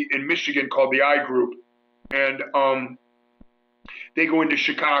agency in Michigan called the I Group. And they go into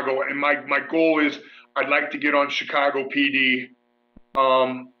Chicago. And my goal is I'd like to get on Chicago PD.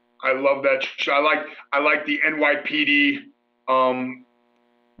 I love that. I like the NYPD,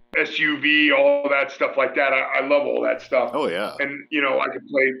 SUV, all that stuff like that. I love all that stuff. Oh, yeah. And, I could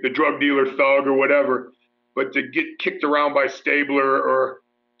play the drug dealer thug or whatever. But to get kicked around by Stabler or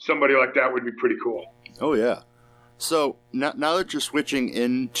somebody like that would be pretty cool. Oh, yeah. So now that you're switching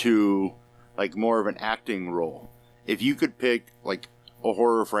into like more of an acting role, if you could pick like a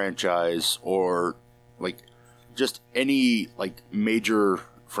horror franchise or like just any like major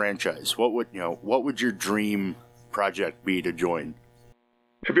franchise, what would your dream project be to join?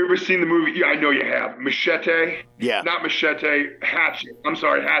 Have you ever seen the movie? Yeah, I know you have. Machete? Yeah. Not Machete, Hatchet. I'm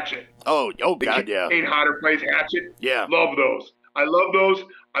sorry, Hatchet. Oh God, yeah. Kane Hodder plays Hatchet. Yeah. Love those. I love those.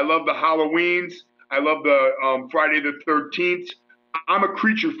 I love the Halloweens. I love the Friday the 13th. I'm a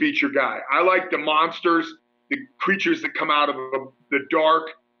creature feature guy. I like the monsters, the creatures that come out of the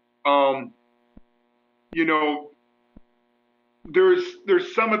dark. There's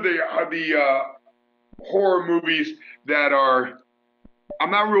some of the horror movies that are. I'm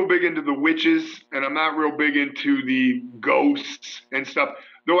not real big into the witches, and I'm not real big into the ghosts and stuff.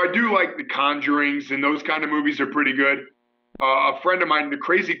 Though I do like the Conjurings, and those kind of movies are pretty good. A friend of mine, the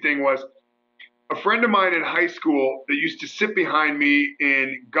crazy thing was, a friend of mine in high school that used to sit behind me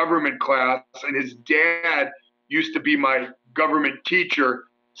in government class, and his dad used to be my government teacher,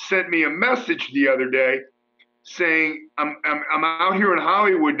 sent me a message the other day saying, I'm out here in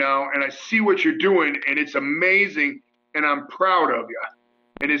Hollywood now, and I see what you're doing, and it's amazing, and I'm proud of you.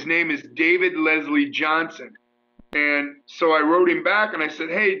 And his name is David Leslie Johnson. And so I wrote him back and I said,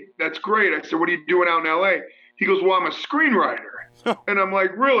 hey, that's great. I said, what are you doing out in LA? He goes, well, I'm a screenwriter. And I'm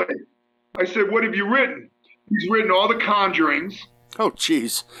like, really? I said, what have you written? He's written all the Conjurings. Oh,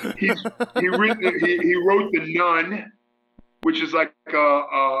 jeez. He wrote The Nun, which is like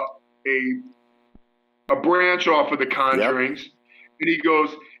a branch off of the Conjurings. Yep. And he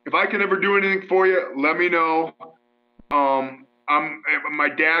goes, if I can ever do anything for you, let me know. My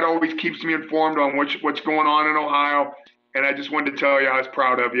dad always keeps me informed on what's going on in Ohio, and I just wanted to tell you I was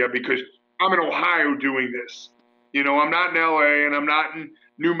proud of you because I'm in Ohio doing this. I'm not in LA, and I'm not in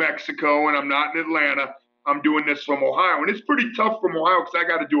New Mexico, and I'm not in Atlanta. I'm doing this from Ohio, and it's pretty tough from Ohio because I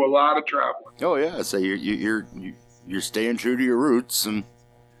got to do a lot of traveling. Oh yeah, so you're staying true to your roots, and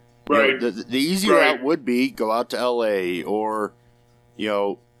right. The easy route would be go out to LA or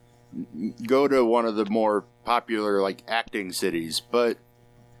go to one of the more popular like acting cities, but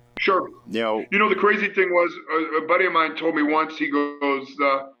sure. The crazy thing was a buddy of mine told me once, he goes,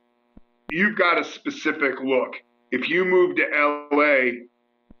 you've got a specific look. If you move to LA,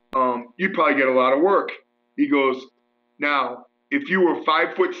 you'd probably get a lot of work. He goes, now, if you were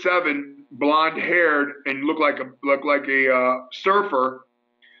 5'7", blonde haired and look like a surfer,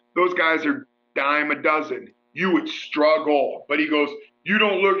 those guys are dime a dozen. You would struggle. But he goes, you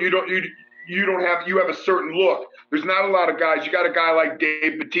have a certain look. There's not a lot of guys. You got a guy like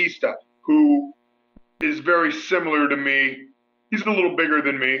Dave Bautista, who is very similar to me. He's a little bigger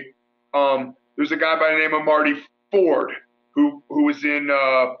than me. There's a guy by the name of Marty Ford, who was in,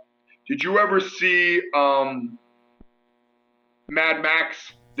 did you ever see Mad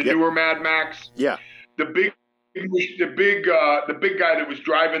Max, the newer Mad Max? Yeah. The big guy that was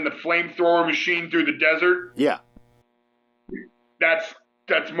driving the flamethrower machine through the desert? Yeah. That's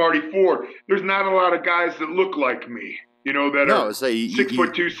Marty Ford. There's not a lot of guys that look like me, that are 6'2",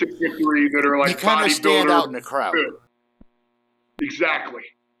 6'3", that are like bodybuilders. You kind of stand out in the crowd. Exactly.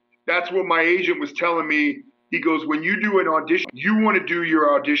 That's what my agent was telling me. He goes, when you do an audition, you want to do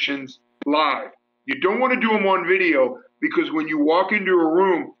your auditions live. You don't want to do them on video because when you walk into a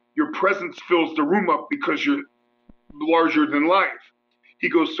room, your presence fills the room up because you're larger than life. He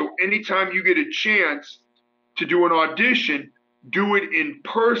goes, so anytime you get a chance to do an audition, do it in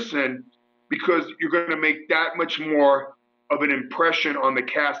person because you're going to make that much more of an impression on the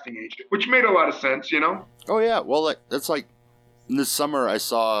casting agent, which made a lot of sense, Oh, yeah. Well, that's like this summer I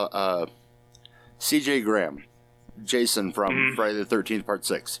saw CJ Graham Jason from Friday the 13th Part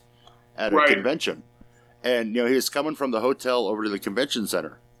 6 at a Right. convention. And, he was coming from the hotel over to the convention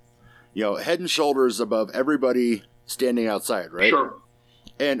center. Head and shoulders above everybody standing outside, right? Sure.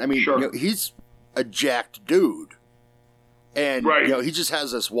 And, I mean, Sure. he's a jacked dude. And, Right. he just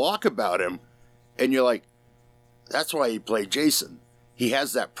has this walk about him. And you're like, that's why he played Jason. He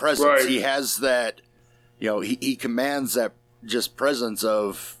has that presence. Right. He has that, he commands that just presence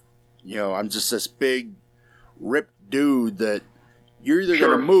of, I'm just this big, ripped dude that you're either Sure.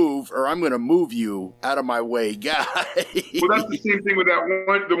 going to move or I'm going to move you out of my way, guy. Well, that's the same thing with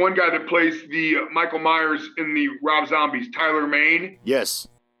the one guy that plays the Michael Myers in the Rob Zombies, Tyler Mane. Yes.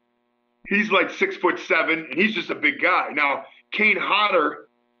 He's like 6'7", and he's just a big guy. Now, Kane Hodder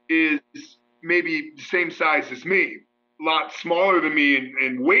is maybe the same size as me, a lot smaller than me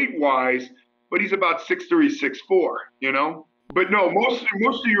in weight-wise, but he's about 6'3", 6'4", But no, most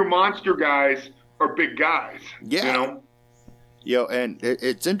of your monster guys are big guys, Yeah. And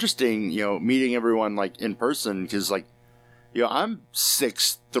it's interesting, meeting everyone like in person because like, I'm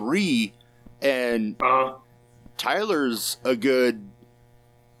 6'3", and Tyler's a good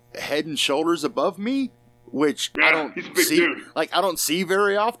head and shoulders above me, which I don't he's a big see. dude. Like I don't see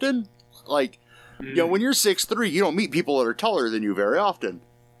very often. Like, when you're 6'3", you don't meet people that are taller than you very often.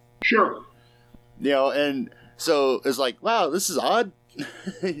 Sure. And so it's like, wow, this is odd.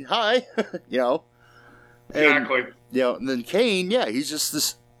 Hi, And, Exactly. and then Kane, he's just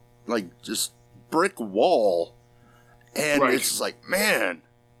this, like, just brick wall. And Right. it's just like, man,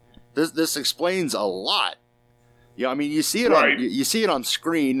 this explains a lot. I mean, you see it Right. you see it on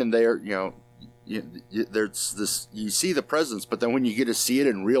screen, and there's this, you see the presence, but then when you get to see it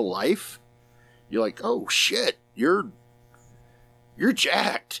in real life, you're like, oh shit, you're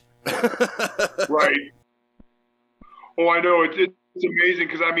jacked. Right. Oh, I know. It's amazing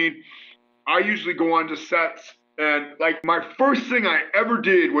because, I mean, I usually go on to sets, and like my first thing I ever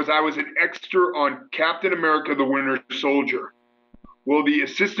did was I was an extra on Captain America: The Winter Soldier. Well, the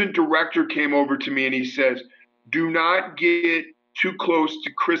assistant director came over to me and he says, do not get too close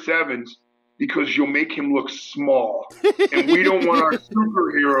to Chris Evans because you'll make him look small. And we don't want our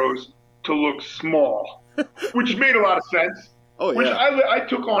superheroes to look small, which made a lot of sense. Oh, Which yeah. I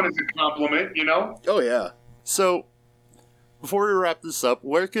took on as a compliment, Oh, yeah. So, before we wrap this up,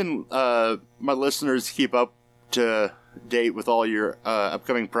 where can my listeners keep up to date with all your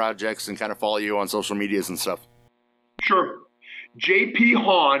upcoming projects and kind of follow you on social medias and stuff? Sure. JP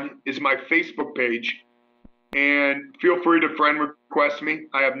Hahn is my Facebook page, and feel free to friend request me.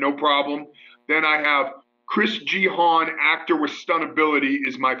 I have no problem. Then I have Chris G. Hahn, actor with stuntability,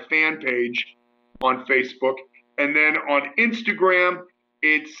 is my fan page on Facebook. And then on Instagram,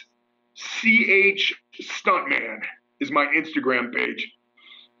 it's CH Stuntman is my Instagram page.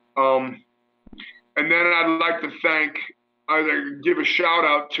 And then I'd like to give a shout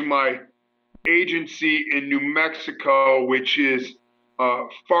out to my agency in New Mexico, which is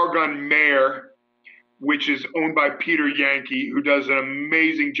Fargun Mayer, which is owned by Peter Yankee, who does an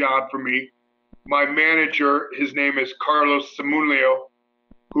amazing job for me. My manager, his name is Carlos Samunleo,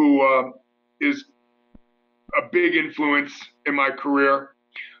 who is a big influence in my career.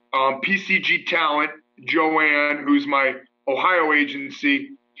 PCG Talent, Joanne, who's my Ohio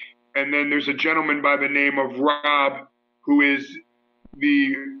agency. And then there's a gentleman by the name of Rob, who is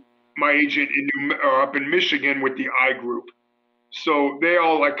my agent up in Michigan with the I Group. So they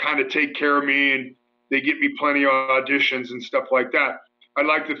all like kind of take care of me, and they get me plenty of auditions and stuff like that. I'd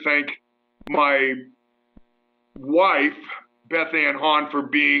like to thank my wife, Beth Ann Hahn, for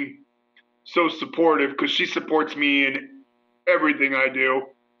being so supportive, because she supports me in everything I do.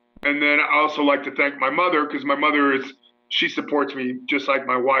 And then I also like to thank my mother, because my mother she supports me just like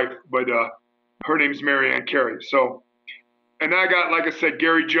my wife, but her name's Mary Ann Carey. So, and I got, like I said,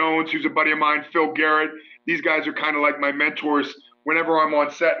 Gary Jones, who's a buddy of mine, Phil Garrett. These guys are kind of like my mentors. Whenever I'm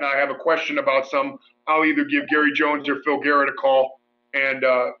on set and I have a question about some, I'll either give Gary Jones or Phil Garrett a call and,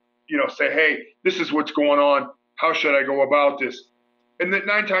 say, hey, this is what's going on. How should I go about this? And then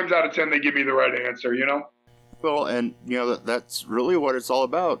 9 times out of 10, they give me the right answer, Well, and, that's really what it's all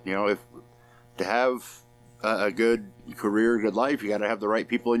about. If to have a good career, good life, you got to have the right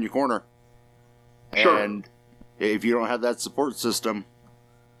people in your corner. Sure. And if you don't have that support system,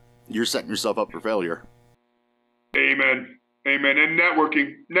 you're setting yourself up for failure. Amen. Amen. And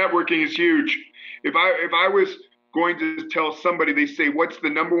networking is huge. If I was going to tell somebody, they say, what's the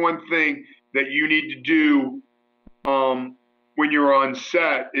number one thing that you need to do when you're on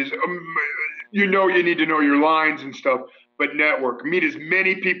set is, you need to know your lines and stuff, but network. Meet as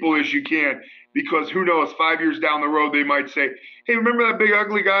many people as you can, because who knows, 5 years down the road, they might say, hey, remember that big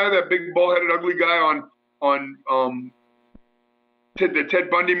ugly guy, that big bald-headed ugly guy on the Ted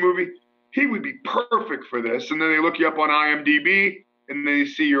Bundy movie. He would be perfect for this. And then they look you up on IMDb, and they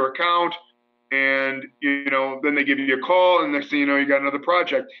see your account, and then they give you a call, and next thing you know, you got another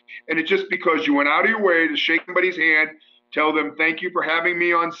project. And it's just because you went out of your way to shake somebody's hand, tell them thank you for having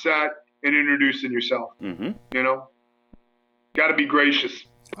me on set, and introducing yourself. Got to be gracious.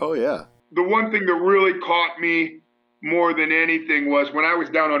 Oh yeah. The one thing that really caught me more than anything was when I was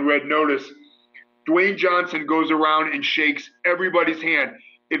down on Red Notice, Dwayne Johnson goes around and shakes everybody's hand.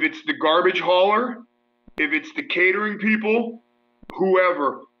 If it's the garbage hauler, if it's the catering people,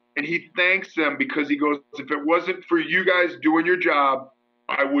 whoever, and he thanks them because he goes, if it wasn't for you guys doing your job,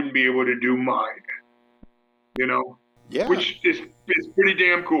 I wouldn't be able to do mine. Yeah. Which is pretty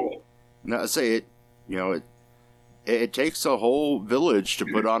damn cool. Now, I say it, it takes a whole village to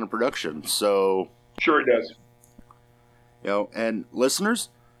put on a production. So sure it does. And listeners,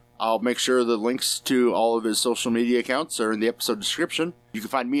 I'll make sure the links to all of his social media accounts are in the episode description. You can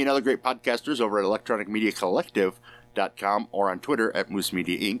find me and other great podcasters over at electronicmediacollective.com or on Twitter at Moose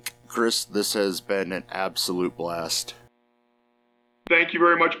Media Inc. Chris, this has been an absolute blast. Thank you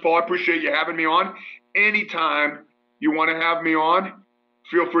very much, Paul. I appreciate you having me on. Anytime you want to have me on,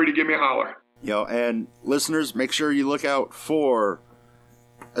 feel free to give me a holler. And listeners, make sure you look out for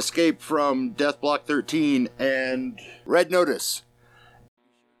Escape from Death Block 13 and Red Notice.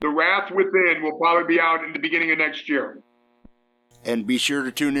 The Wrath Within will probably be out in the beginning of next year. And be sure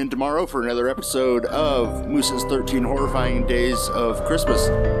to tune in tomorrow for another episode of Moose's 13 Horrifying Days of Christmas.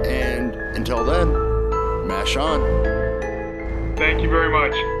 And until then, mash on. Thank you very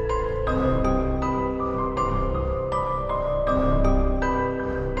much.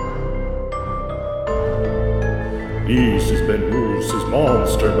 This has been Moose's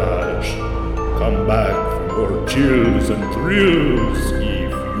Monster Mash. Come back for more chills and thrills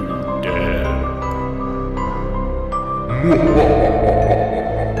if you dare.